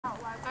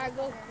Alright,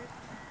 go.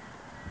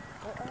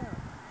 Okay.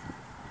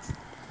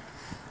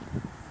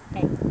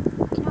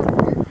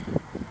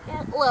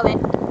 Yeah, a little bit.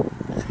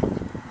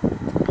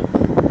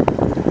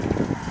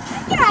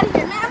 Get out of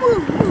here, man.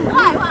 Move.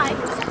 Why?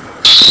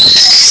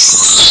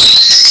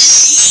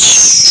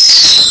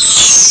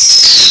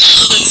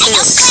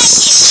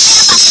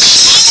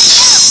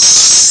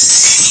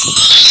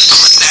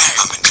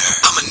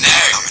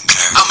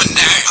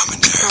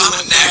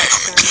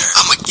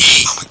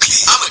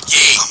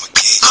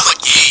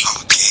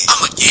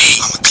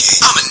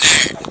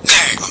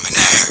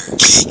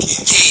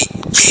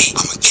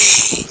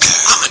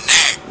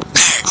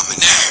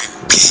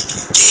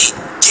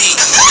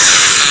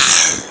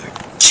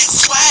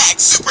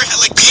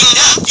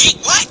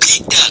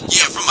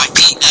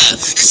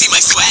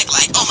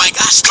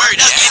 Word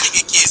up, that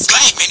nigga get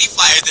swag, man, he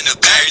flyer than a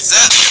birds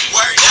up.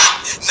 Word up,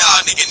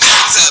 nah, nigga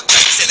nerds up.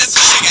 Breaks in the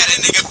switch, I got a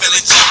nigga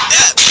feeling jumped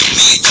up.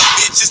 Me and your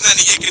bitch is none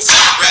of your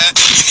concern, bruh.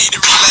 You need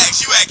to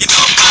relax, you acting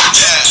all burned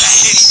up.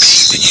 Hitty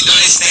things and you know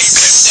they stay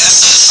ripped up.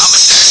 I'm a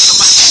nerd, so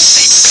my ass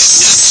stay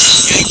ripped up.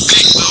 Gang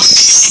sick, little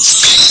nigga, get your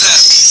chicks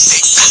up.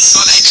 TikTok,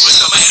 all I do is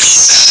on my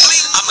Insta.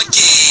 I'm a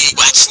kid,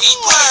 watch me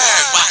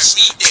work, watch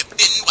me dip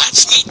and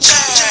watch me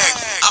jerk.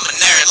 I'm a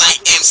nerd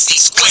like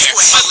MC Square.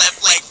 My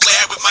left leg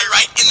flare with my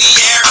right in the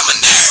air. I'm a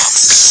nerd.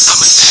 I'm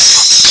a nerd.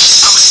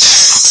 I'm a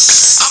nerd.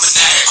 I'm a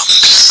nerd. I'm a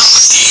geek. I'm a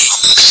geek.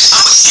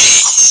 I'm a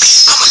geek.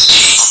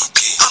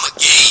 I'm a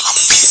geek. I'm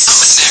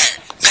a nerd.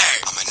 Nerd.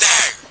 I'm a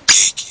nerd.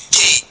 Geek.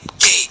 Geek.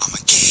 Geek. I'm a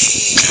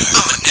geek.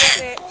 I'm a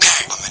nerd.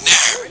 Nerd. I'm a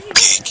nerd.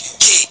 Geek.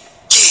 Geek.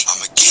 Geek.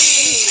 I'm a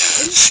geek.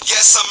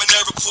 Yes, I'm a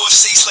nerd. Report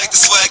sheets like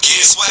the swag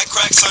kid. Swag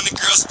cracks on the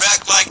girl's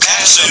back like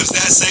ashes.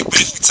 That's sick,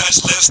 but if you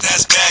touch lips,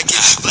 that's baggy.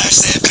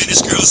 Flash that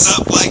finish girls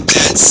up like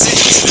that. Sick.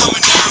 I'm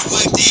a nerd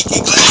with geeky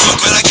glasses,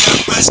 but I got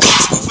fresh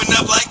kicks moving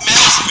up like magic.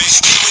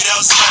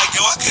 Without swag,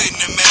 yo, I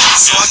couldn't imagine.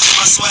 So I keep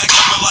my swag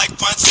number like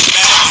Punch and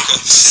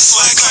Magic. This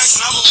swag cracks,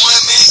 and I'm a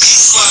one-man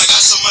geek swag.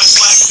 Got so much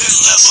swag at this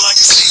level like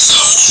a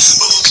seesaw.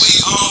 But what we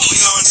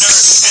on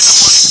nerd. And I'm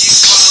on the geek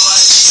squad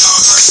like we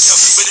on hurt. Yo,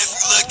 but if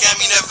you look at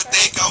me, never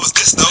think I was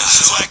this though.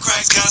 Swag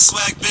cracks got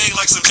swag big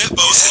like some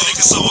hippos. And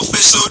niggas so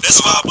official, that's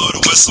why I blow the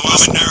whistle.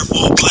 I'm a nerd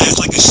full blast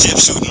like a ship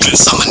shooting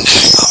missile. I'm a nerd.